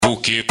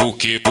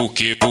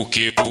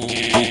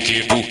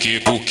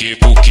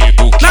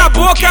Na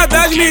boca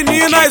das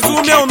meninas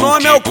o meu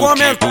nome é o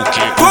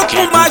comentário. Tô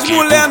com mais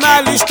mulher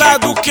na lista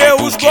do que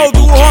os gols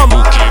do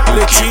Roma.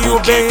 Pretinho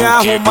bem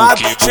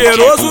arrumado,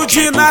 cheiroso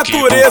de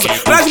natureza.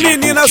 Pras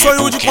meninas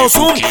sonho de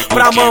consumo,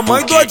 pra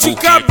mamãe dor de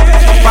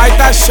cabeça. Pai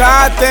tá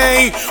chato,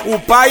 hein? O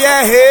pai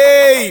é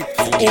rei.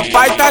 O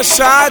pai tá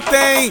chato,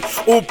 hein?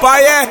 O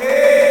pai é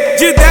rei.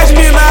 De 10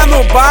 mina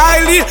no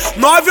baile,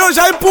 9 eu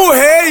já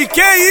empurrei.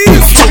 Que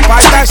isso? O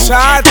pai tá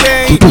chato,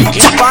 hein?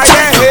 O pai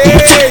é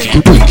rei.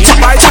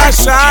 O pai tá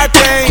chato,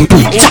 hein?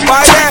 O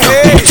pai é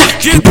rei.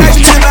 De 10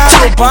 mina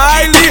no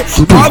baile,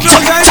 9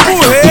 eu já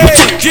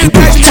empurrei. De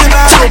 10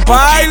 mina no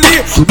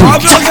baile,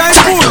 9 eu já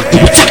empurrei.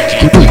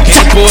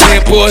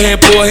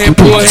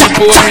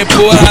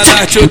 Empurra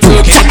na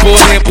tchutchuca.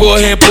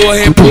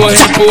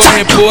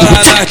 Empurra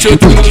na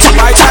tchutchuca. O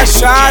pai tá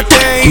chato,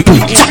 hein?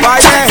 O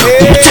pai é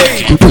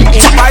rei.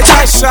 O pai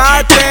tá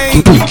chato,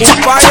 hein?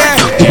 O pai é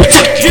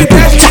rei. De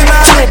 10 mina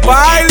no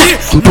baile,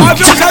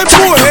 9 eu já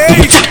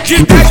empurrei. De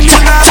 10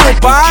 mina no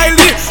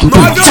baile,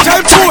 9 eu já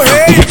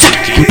empurrei.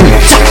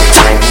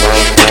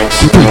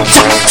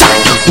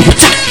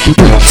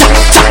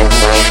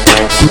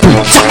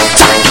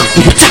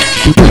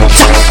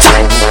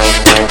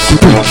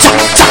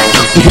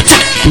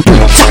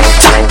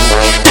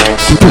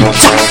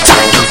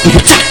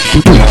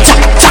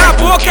 Na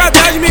boca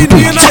das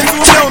meninas o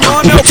meu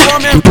nome é o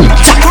comentário.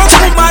 Tô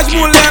com mais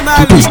mulher na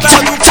lista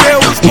do que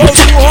os gols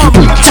do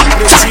Roma.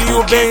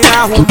 Pretinho bem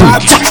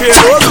arrumado,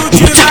 cheiroso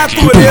de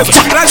natureza.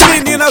 Pras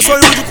meninas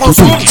sonho de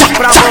consumo,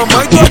 pra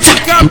mamãe dor de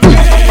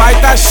cabeça. Pai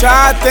tá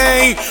chato,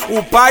 hein?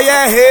 O pai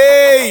é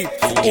rei.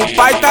 O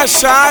pai tá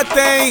chato,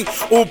 hein?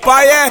 O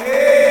pai é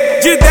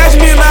rei. De 10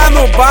 mina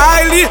no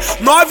baile,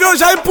 9 eu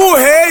já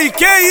empurrei.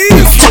 Que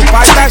isso? O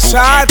pai tá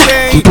chato,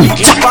 hein?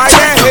 O pai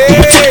é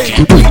rei.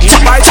 O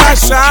pai tá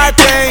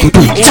chato, hein?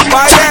 O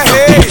pai é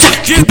rei.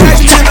 De 10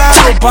 mina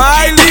no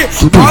baile,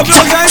 9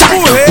 eu já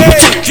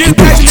empurrei. De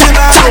 10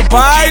 mina no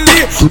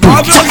baile,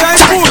 9 eu já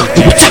empurrei.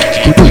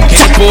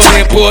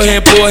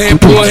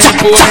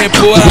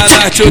 Empurra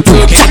na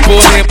tchutchuca.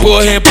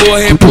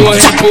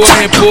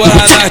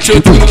 Empurra na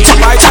tchutchuca. O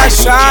pai tá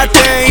chato,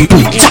 hein?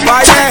 O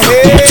pai é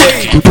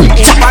rei.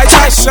 O pai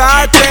tá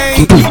chato,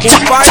 hein? O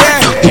pai é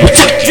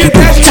rei. De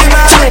 10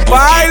 mina no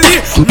baile,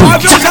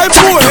 9 eu já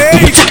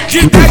empurrei. De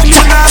 10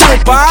 mina no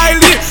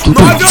baile,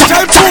 9 eu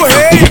já empurrei.